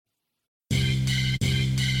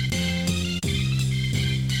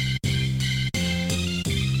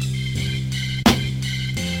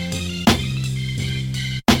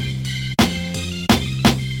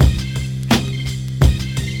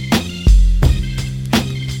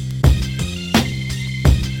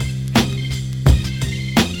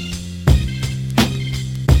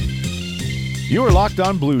You are Locked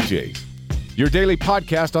On Blue Jays, your daily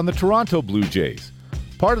podcast on the Toronto Blue Jays,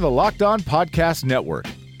 part of the Locked On Podcast Network,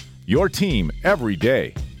 your team every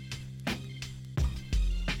day.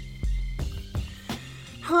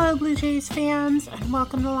 Hello, Blue Jays fans, and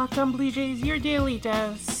welcome to Locked On Blue Jays, your daily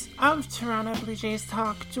dose of Toronto Blue Jays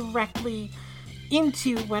talk directly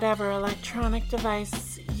into whatever electronic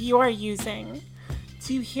device you're using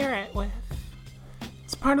to hear it with.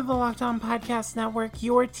 It's part of the Locked On Podcast Network,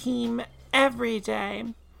 your team every day.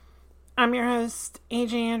 I'm your host,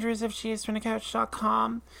 AJ Andrews of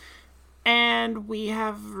ChaseFromTheCouch.com, and we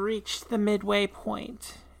have reached the midway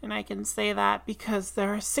point. And I can say that because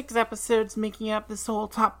there are 6 episodes making up this whole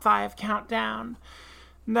top 5 countdown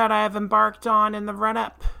that I've embarked on in the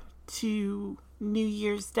run-up to New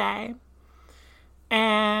Year's Day.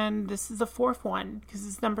 And this is the 4th one, because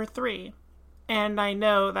it's number 3. And I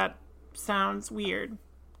know that sounds weird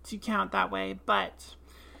to count that way, but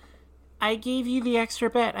I gave you the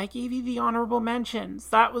extra bit. I gave you the honorable mentions.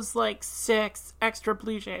 That was like 6 extra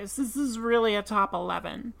Blue Jays. This is really a top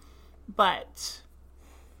 11. But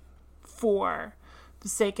for the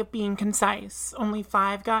sake of being concise, only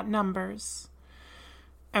 5 got numbers.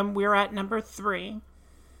 And we're at number 3.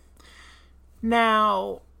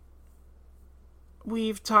 Now,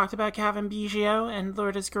 we've talked about Cavan Biggio and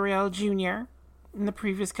Lourdes Gurriel Jr. in the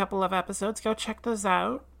previous couple of episodes. Go check those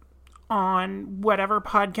out on whatever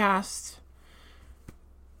podcast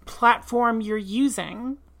platform you're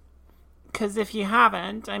using. Because if you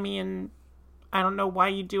haven't, I mean, I don't know why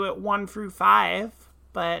you do it 1 through 5,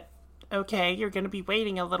 but okay, you're going to be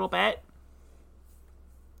waiting a little bit.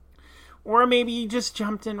 Or maybe you just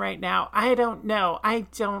jumped in right now. I don't know. I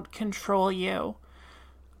don't control you.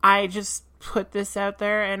 I just put this out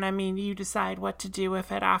there, and I mean, you decide what to do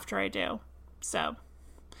with it after I do. So,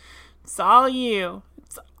 it's all you.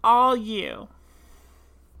 It's all you.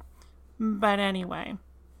 But anyway,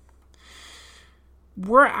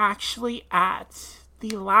 we're actually at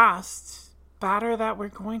the last batter that we're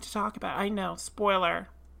going to talk about. I know, spoiler.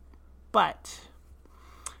 But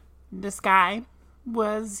this guy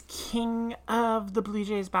was king of the Blue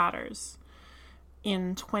Jays batters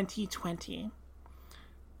in 2020.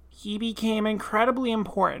 He became incredibly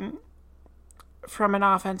important from an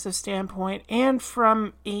offensive standpoint and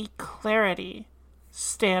from a clarity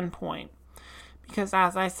standpoint. Because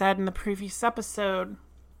as I said in the previous episode,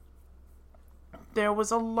 there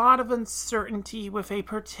was a lot of uncertainty with a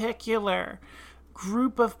particular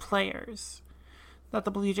group of players that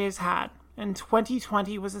the Blue Jays had. And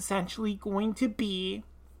 2020 was essentially going to be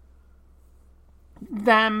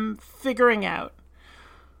them figuring out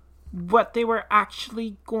what they were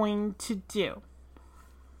actually going to do.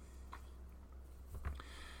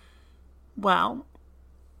 Well,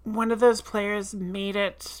 one of those players made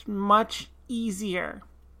it much easier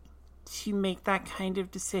to make that kind of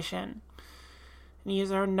decision. And he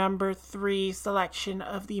is our number 3 selection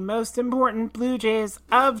of the most important Blue Jays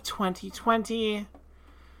of 2020.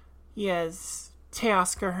 He is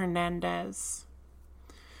Teoscar Hernandez.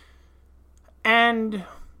 And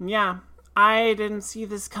yeah, I didn't see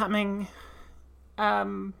this coming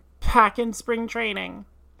back in spring training.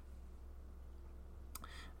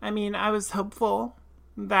 I mean, I was hopeful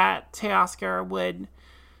that Teoscar would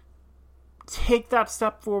take that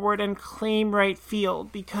step forward and claim right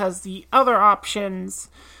field because the other options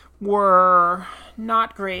were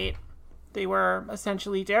not great. They were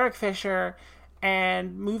essentially Derek Fisher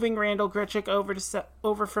and moving Randall Grichuk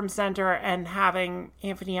over from center and having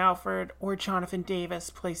Anthony Alford or Jonathan Davis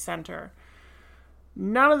play center.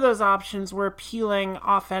 None of those options were appealing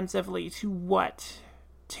offensively to what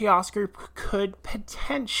Teoscar could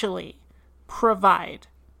potentially provide.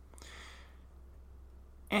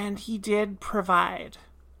 And he did provide.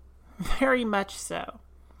 Very much so.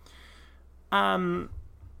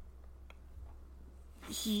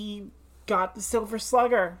 He got the Silver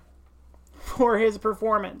Slugger for his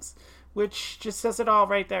performance, which just says it all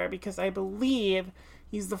right there, because I believe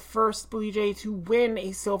he's the first Blue Jay to win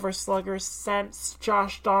a Silver Slugger since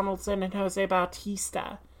Josh Donaldson and Jose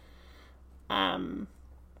Bautista. And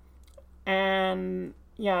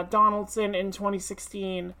yeah, Donaldson in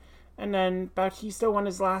 2016, and then Bautista won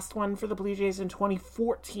his last one for the Blue Jays in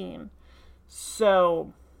 2014.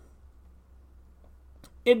 So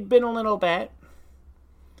it'd been a little bit.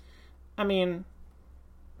 I mean,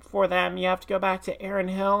 for them, you have to go back to Aaron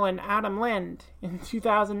Hill and Adam Lind in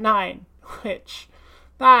 2009, which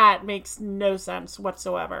that makes no sense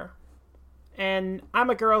whatsoever. And I'm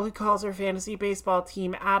a girl who calls her fantasy baseball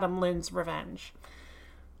team Adam Lind's Revenge.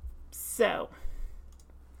 So,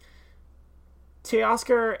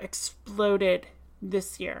 Teoscar exploded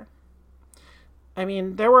this year. I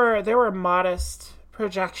mean, there were modest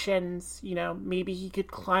projections. Maybe he could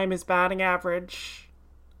climb his batting average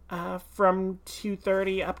from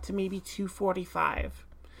 230 up to maybe 245.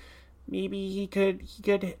 Maybe he could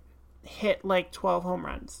hit like 12 home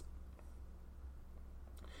runs.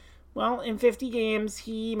 Well, in 50 games,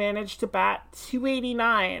 he managed to bat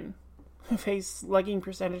 289 with a slugging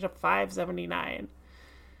percentage of 579.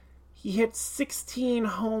 He hit 16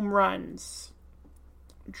 home runs,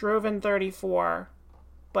 drove in 34,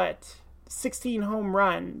 but 16 home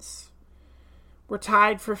runs were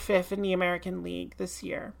tied for 5th in the American League this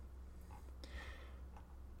year.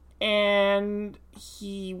 And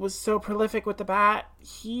he was so prolific with the bat,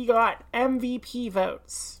 he got MVP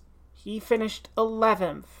votes. He finished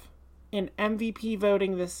 11th in MVP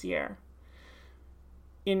voting this year.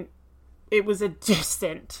 It was a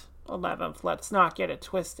distant 11th. Let's not get it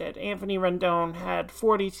twisted. Anthony Rendon had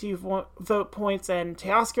 42 vote points and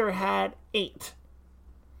Teoscar had 8.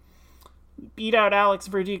 Beat out Alex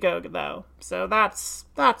Verdugo, though. So that's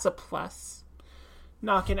a plus.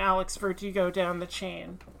 Knocking Alex Verdugo down the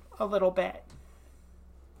chain a little bit.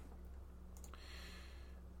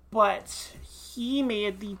 But he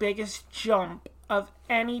made the biggest jump of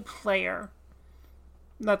any player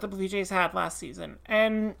that the Blue Jays had last season.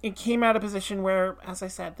 And it came out of a position where, as I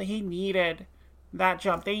said, they needed that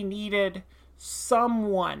jump. They needed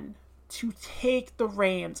someone to take the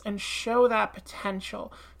reins and show that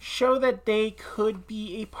potential. Show that they could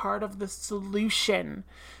be a part of the solution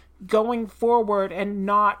going forward and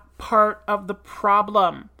not part of the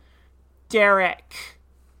problem. Derek.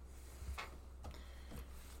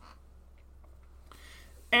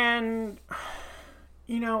 And,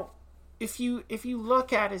 if you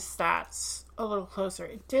look at his stats a little closer,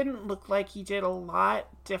 it didn't look like he did a lot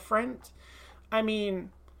different. I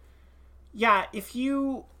mean, yeah, if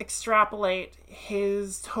you extrapolate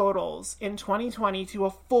his totals in 2020 to a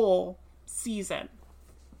full season,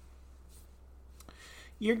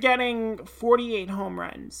 you're getting 48 home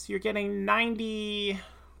runs. You're getting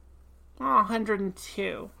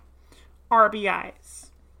 102 RBIs.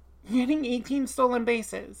 You're getting 18 stolen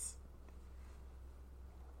bases.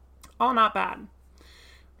 All not bad.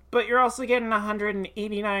 But you're also getting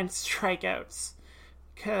 189 strikeouts.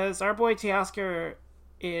 Because our boy Teoscar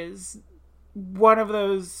is one of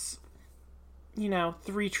those,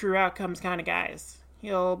 3 true outcomes kind of guys.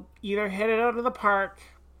 He'll either hit it out of the park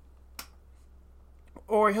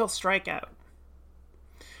or he'll strike out.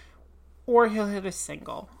 Or he'll hit a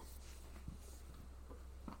single.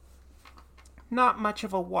 Not much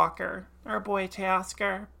of a walker, our boy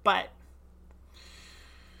Teoscar, but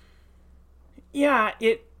yeah,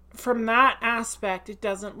 from that aspect, it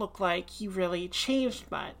doesn't look like he really changed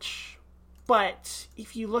much. But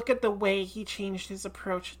if you look at the way he changed his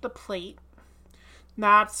approach at the plate,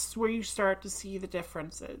 that's where you start to see the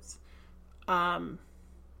differences.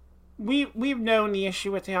 We've known the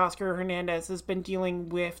issue with Teoscar Hernandez has been dealing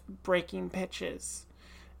with breaking pitches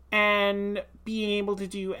and being able to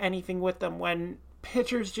do anything with them when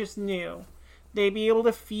pitchers just knew they'd be able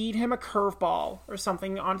to feed him a curveball or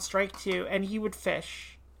something on strike 2 and he would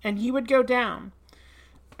fish and he would go down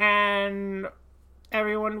and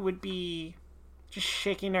everyone would be just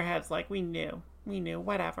shaking their heads like we knew,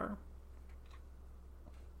 whatever.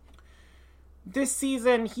 This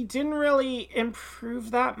season, he didn't really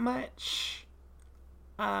improve that much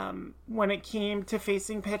when it came to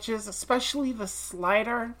facing pitches, especially the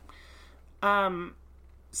slider.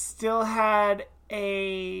 Still had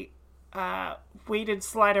a weighted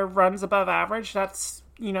slider runs above average. That's,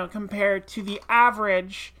 compared to the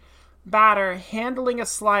average batter handling a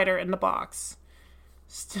slider in the box.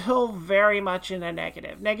 Still very much in a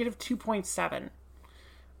negative 2.7.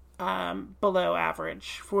 Below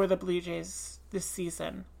average for the Blue Jays this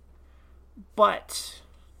season. But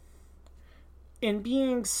in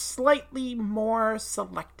being slightly more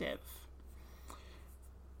selective,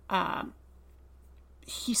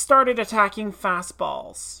 he started attacking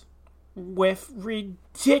fastballs with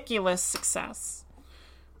ridiculous success.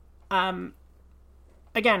 Again,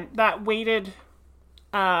 that weighted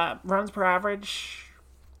runs per average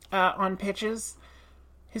on pitches,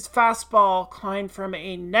 his fastball climbed from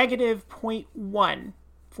a negative 0.1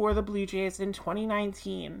 for the Blue Jays in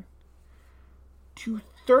 2019 to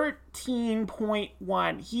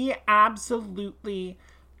 13.1. He absolutely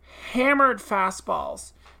hammered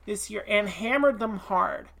fastballs this year and hammered them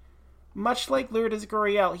hard. Much like Lourdes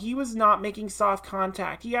Gurriel, he was not making soft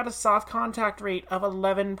contact. He had a soft contact rate of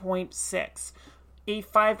 11.6, a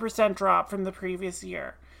 5% drop from the previous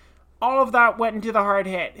year. All of that went into the hard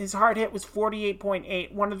hit. His hard hit was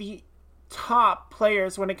 48.8, one of the top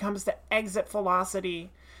players when it comes to exit velocity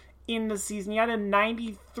in the season. He had a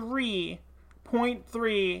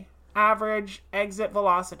 93.3 average exit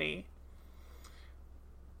velocity.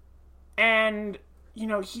 And, you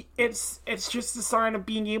know, it's just a sign of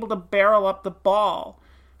being able to barrel up the ball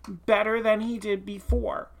better than he did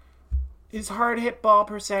before. His hard hit ball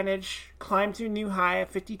percentage climbed to a new high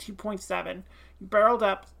of 52.7. He barreled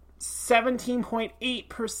up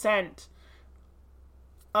 17.8%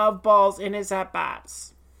 of balls in his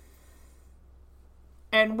at-bats.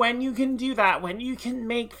 And when you can do that, when you can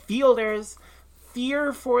make fielders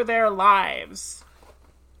fear for their lives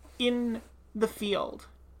in the field,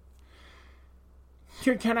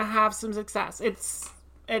 you're going to have some success. It's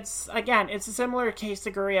a similar case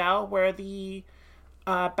to Gurriel, where the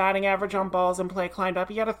batting average on balls in play climbed up.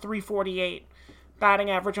 He had a 348 batting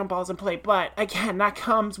average on balls in play. But again, that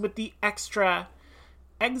comes with the extra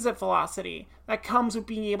exit velocity. That comes with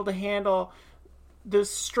being able to handle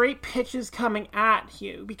those straight pitches coming at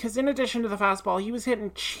you. Because in addition to the fastball, he was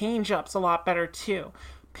hitting change-ups a lot better too.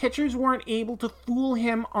 Pitchers weren't able to fool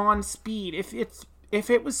him on speed. If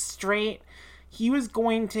it was straight, he was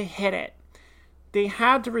going to hit it. They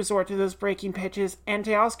had to resort to those breaking pitches, and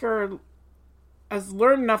Teoscar has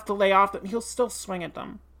learned enough to lay off them. He'll still swing at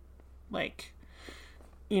them. Like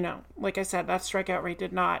I said, that strikeout rate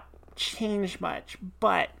did not change much,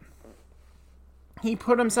 but he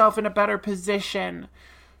put himself in a better position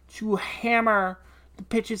to hammer the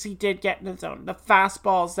pitches he did get in the zone, the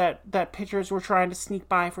fastballs that pitchers were trying to sneak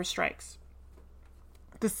by for strikes.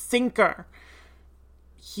 The sinker,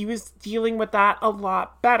 he was dealing with that a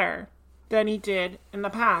lot better than he did in the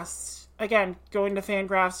past. Again, going to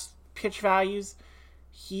Fangraphs pitch values,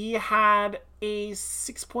 he had a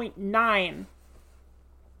 6.9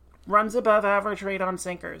 runs above average rate on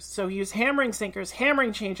sinkers. So he was hammering sinkers,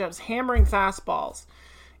 hammering changeups, hammering fastballs.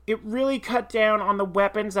 It really cut down on the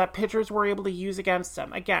weapons that pitchers were able to use against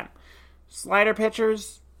him. Again, slider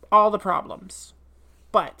pitchers, all the problems.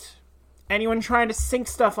 But anyone trying to sink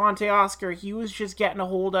stuff onto Oscar, he was just getting a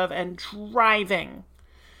hold of and driving.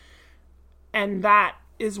 And that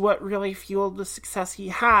is what really fueled the success he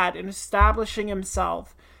had in establishing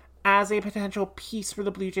himself as a potential piece for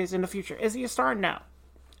the Blue Jays in the future. Is he a star? No.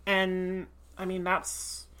 And, I mean,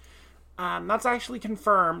 that's actually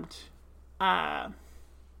confirmed.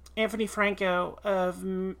 Anthony Franco of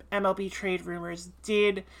MLB Trade Rumors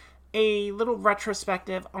did a little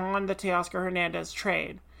retrospective on the Teoscar Hernandez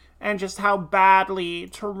trade and just how badly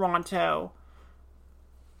Toronto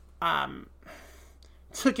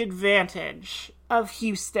took advantage of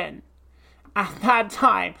Houston at that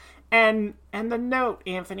time. And the note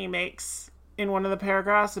Anthony makes in one of the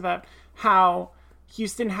paragraphs about how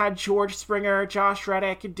Houston had George Springer, Josh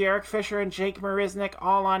Reddick, Derek Fisher, and Jake Marisnick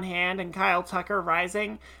all on hand, and Kyle Tucker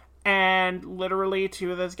rising. And literally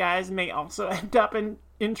 2 of those guys may also end up in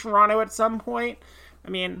Toronto at some point. I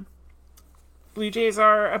mean, Blue Jays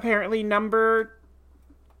are apparently number,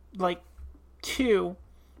 2,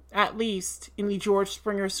 at least, in the George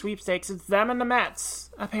Springer sweepstakes. It's them and the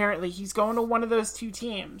Mets, apparently. He's going to one of those 2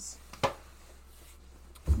 teams.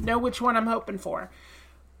 Know which one I'm hoping for.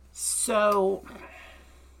 So,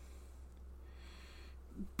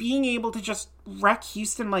 being able to just wreck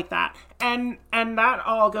Houston like that, and that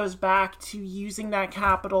all goes back to using that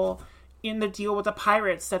capital in the deal with the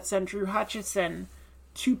Pirates that sent Drew Hutchison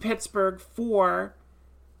to Pittsburgh for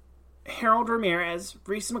Harold Ramirez,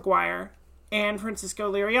 Reese McGuire, and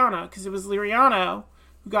Francisco Liriano, because it was Liriano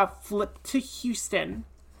who got flipped to Houston.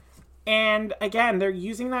 And again, they're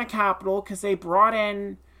using that capital because they brought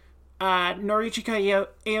in Norichika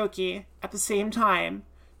Aoki at the same time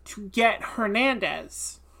to get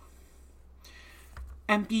Hernandez.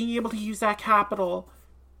 And being able to use that capital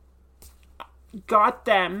got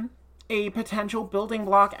them a potential building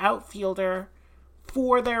block outfielder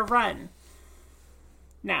for their run.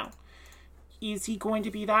 Now, is he going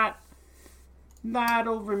to be that?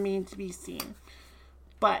 That'll remain to be seen.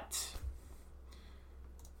 But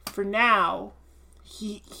for now,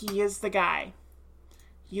 he is the guy.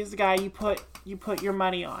 He is the guy you put your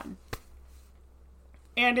money on.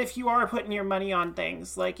 And if you are putting your money on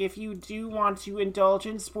things, like if you do want to indulge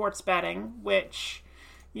in sports betting, which,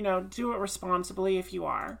 do it responsibly if you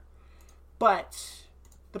are. But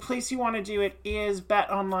the place you want to do it is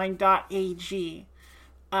betonline.ag.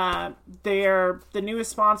 They're the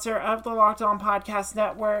newest sponsor of the Locked On Podcast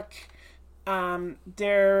Network.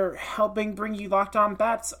 They're helping bring you Locked On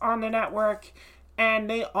Bets on the network, and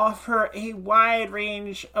they offer a wide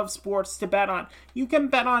range of sports to bet on. You can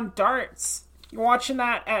bet on darts. You're watching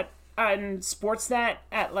that on Sportsnet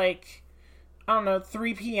at I don't know,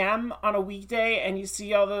 3 p.m. on a weekday, and you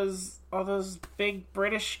see all those big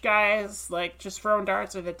British guys, like, just throwing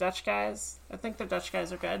darts, or the Dutch guys. I think the Dutch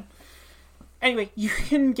guys are good. Anyway, you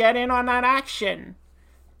can get in on that action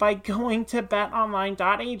by going to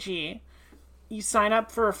betonline.ag. You sign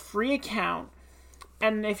up for a free account,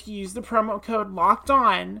 and if you use the promo code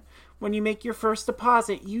LOCKEDON, when you make your first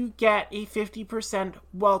deposit, you get a 50%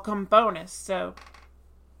 welcome bonus. So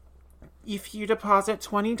if you deposit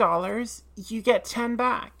 $20, you get $10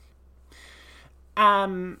 back.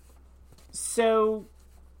 So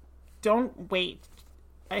don't wait.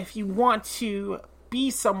 If you want to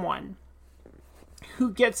be someone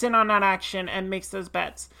who gets in on that action and makes those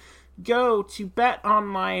bets, go to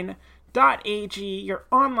betonline.ag, your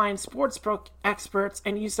online sportsbook experts,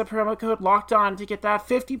 and use the promo code LOCKEDON to get that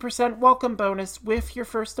 50% welcome bonus with your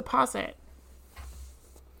first deposit.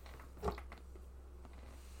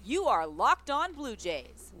 You are Locked On Blue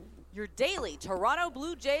Jays, your daily Toronto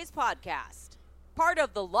Blue Jays podcast. Part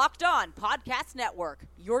of the Locked On Podcast Network,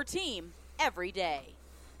 your team every day.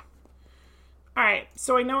 Alright,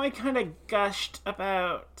 so I know I kind of gushed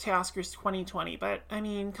about Teoscar's 2020, but, I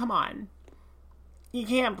mean, come on. You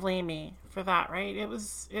can't blame me for that, right? It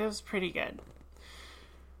was pretty good.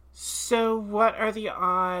 So what are the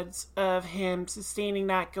odds of him sustaining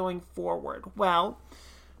that going forward? Well,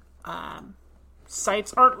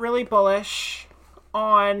 sites aren't really bullish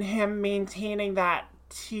on him maintaining that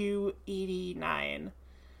 289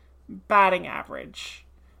 batting average.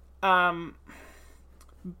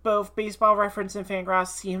 Both Baseball Reference and Fangraphs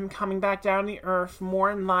see him coming back down to earth,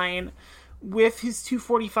 more in line with his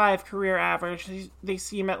 245 career average. They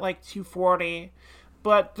see him at like 240,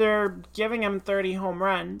 but they're giving him 30 home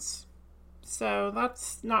runs, so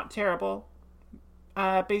that's not terrible.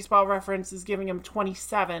 Baseball Reference is giving him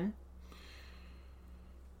 27,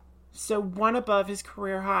 so one above his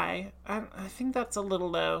career high. I think that's a little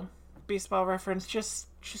low. Baseball Reference, just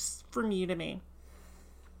from you to me.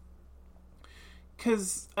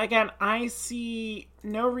 Because, again, I see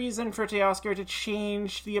no reason for Teoscar to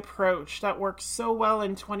change the approach that worked so well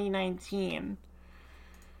in 2019.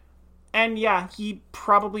 And yeah, he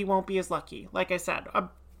probably won't be as lucky, like I said,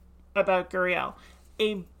 about Gurriel.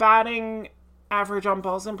 A batting average on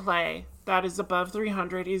balls in play that is above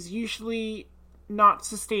 300 is usually not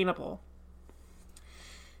sustainable.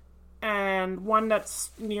 And one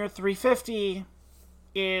that's near 350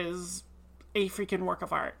 is a freaking work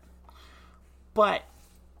of art. But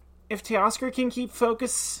if Teoscar can keep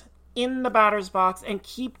focus in the batter's box and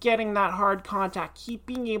keep getting that hard contact, keep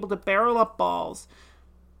being able to barrel up balls,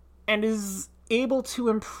 and is able to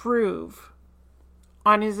improve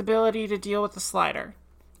on his ability to deal with the slider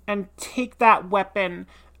and take that weapon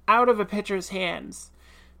out of a pitcher's hands,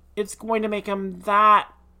 it's going to make him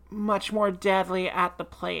that much more deadly at the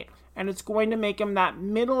plate. And it's going to make him that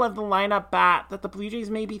middle of the lineup bat that the Blue Jays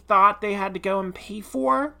maybe thought they had to go and pay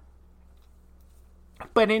for,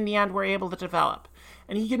 but in the end were able to develop.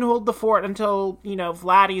 And he can hold the fort until,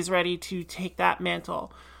 Vladdy's ready to take that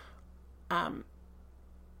mantle.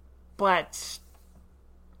 But,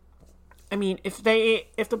 I mean, if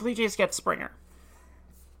the Blue Jays get Springer,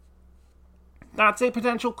 that's a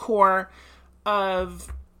potential core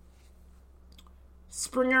of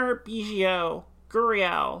Springer, Biggio,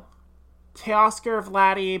 Gurriel, Teoscar,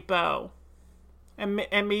 Vladdy, Bo. And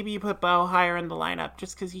maybe you put Bo higher in the lineup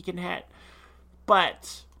just because he can hit.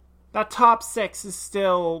 But that top six is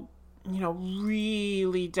still,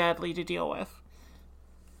 really deadly to deal with.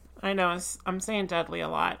 I know I'm saying deadly a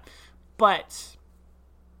lot, but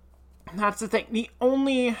that's the thing. The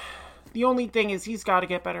only thing is he's got to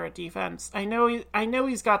get better at defense. I know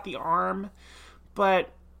he's got the arm, but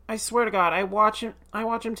I swear to God, I watch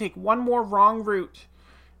him take one more wrong route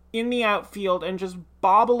in the outfield and just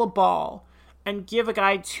bobble a ball and give a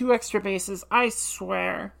guy 2 extra bases. I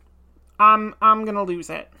swear, I'm gonna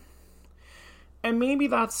lose it. And maybe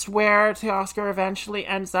that's where Teoscar eventually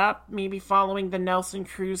ends up, maybe following the Nelson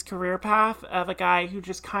Cruz career path of a guy who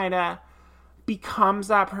just kind of becomes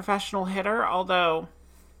that professional hitter, although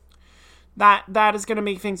that is going to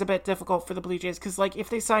make things a bit difficult for the Blue Jays, because, if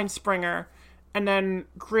they sign Springer, and then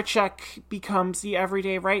Grichuk becomes the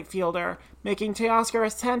everyday right fielder, making Teoscar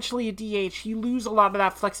essentially a DH, you lose a lot of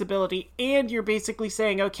that flexibility, and you're basically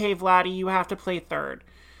saying, okay, Vladdy, you have to play third.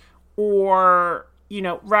 Or,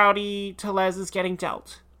 Rowdy Tellez is getting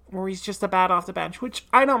dealt. Or he's just a bat off the bench, which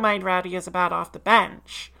I don't mind Rowdy as a bat off the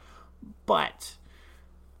bench. But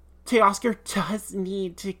Teoscar does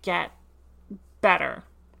need to get better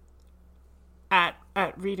at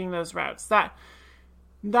reading those routes. That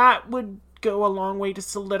would go a long way to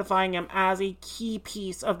solidifying him as a key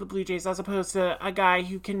piece of the Blue Jays, as opposed to a guy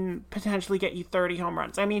who can potentially get you 30 home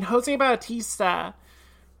runs. I mean, Jose Bautista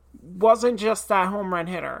wasn't just that home run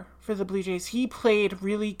hitter for the Blue Jays. He played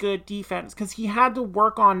really good defense because he had to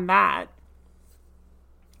work on that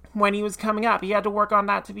when he was coming up. He had to work on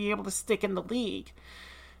that to be able to stick in the league.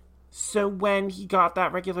 So when he got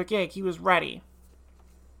that regular gig, he was ready.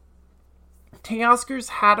 Teoscar's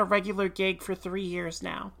had a regular gig for 3 years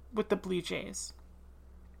now with the Blue Jays.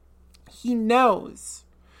 He knows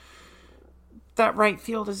that right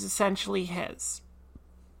field is essentially his.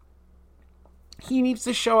 He needs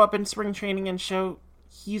to show up in spring training and show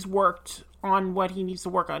he's worked on what he needs to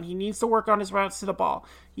work on. He needs to work on his routes to the ball.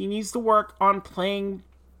 He needs to work on playing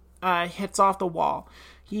hits off the wall.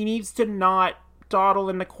 He needs to not dawdle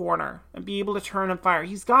in the corner and be able to turn and fire.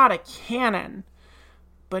 He's got a cannon,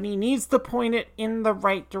 but he needs to point it in the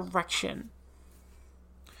right direction.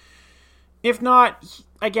 If not,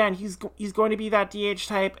 again, he's going to be that DH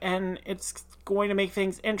type, and it's going to make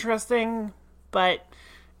things interesting, but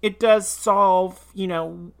it does solve,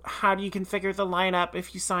 how do you configure the lineup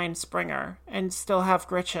if you sign Springer and still have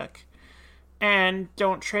Grichuk and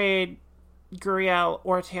don't trade Gurriel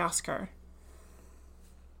or Teoscar.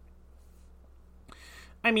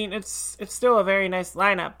 I mean, it's still a very nice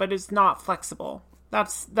lineup, but it's not flexible.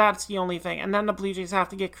 That's the only thing. And then the Blue Jays have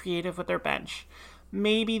to get creative with their bench.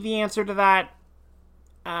 Maybe the answer to that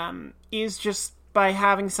is just by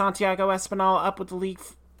having Santiago Espinal up with the league,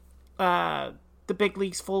 the big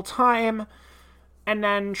leagues full time, and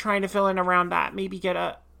then trying to fill in around that. Maybe get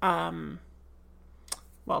a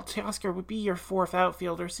Teoscar would be your fourth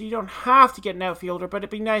outfielder, so you don't have to get an outfielder, but it'd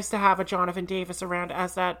be nice to have a Jonathan Davis around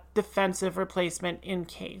as that defensive replacement in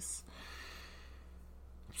case.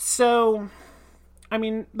 So, I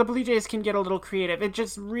mean, the Blue Jays can get a little creative. It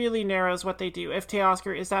just really narrows what they do if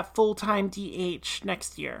Teoscar is that full-time DH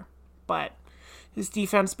next year. But his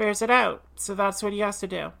defense bears it out, so that's what he has to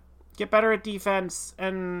do. Get better at defense,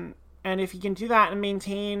 and if he can do that and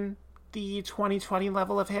maintain the 2020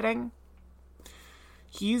 level of hitting,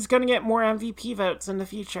 he's going to get more MVP votes in the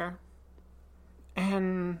future.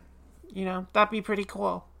 And, that'd be pretty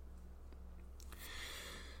cool.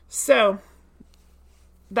 So,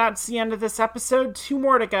 that's the end of this episode. 2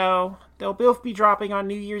 more to go. They'll both be dropping on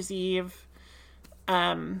New Year's Eve.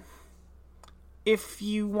 If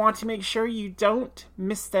you want to make sure you don't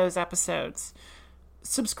miss those episodes,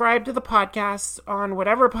 subscribe to the podcast on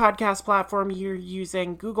whatever podcast platform you're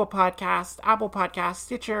using. Google Podcast, Apple Podcast,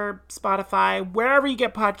 Stitcher, Spotify, wherever you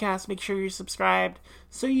get podcasts, make sure you're subscribed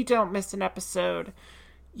so you don't miss an episode.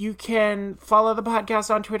 You can follow the podcast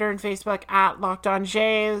on Twitter and Facebook at Locked On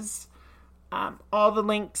Jays. All the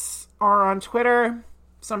links are on Twitter.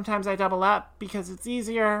 Sometimes I double up because it's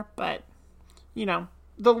easier, but,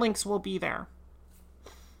 the links will be there.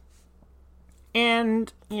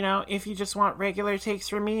 And, if you just want regular takes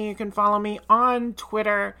from me, you can follow me on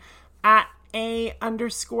Twitter at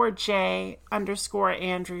 _J_Andrews.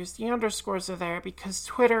 The underscores are there because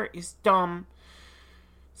Twitter is dumb.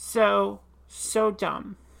 So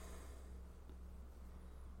dumb.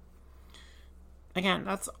 Again,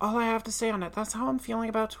 that's all I have to say on it. That's how I'm feeling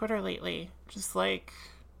about Twitter lately. Just like,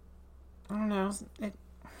 I don't know.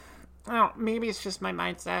 Maybe it's just my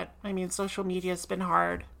mindset. I mean, social media's been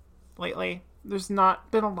hard lately. There's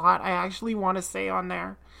not been a lot I actually want to say on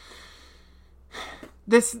there.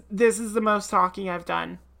 This is the most talking I've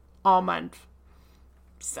done all month.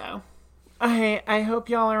 So, I hope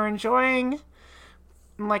y'all are enjoying.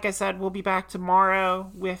 And like I said, we'll be back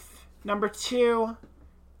tomorrow with number 2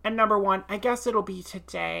 and number 1. I guess it'll be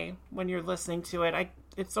today when you're listening to it.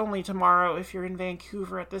 It's only tomorrow if you're in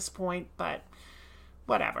Vancouver at this point, but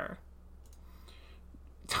whatever.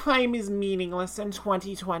 Time is meaningless in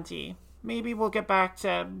 2020. Maybe we'll get back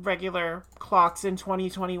to regular clocks in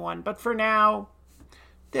 2021. But for now,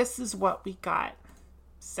 this is what we got.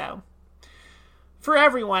 So, for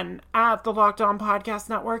everyone at the Locked On Podcast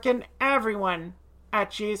Network and everyone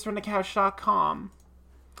at jaysfromthecouch.com,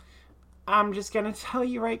 I'm just going to tell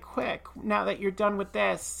you right quick, now that you're done with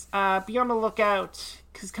this, be on the lookout,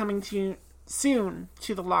 because coming soon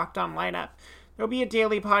to the Locked On lineup, there'll be a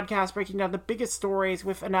daily podcast breaking down the biggest stories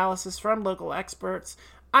with analysis from local experts.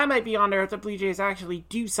 I might be on there if the Blue Jays actually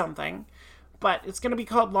do something, but it's going to be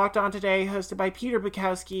called Locked On Today, hosted by Peter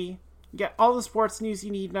Bukowski. You get all the sports news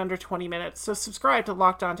you need in under 20 minutes, so subscribe to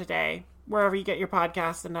Locked On Today, wherever you get your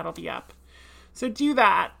podcast, and that'll be up. So do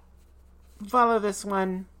that. Follow this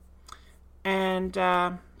one. And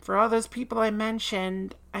for all those people I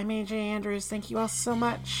mentioned, I'm AJ Andrews. Thank you all so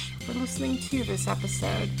much for listening to this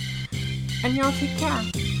episode. And y'all take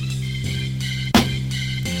care.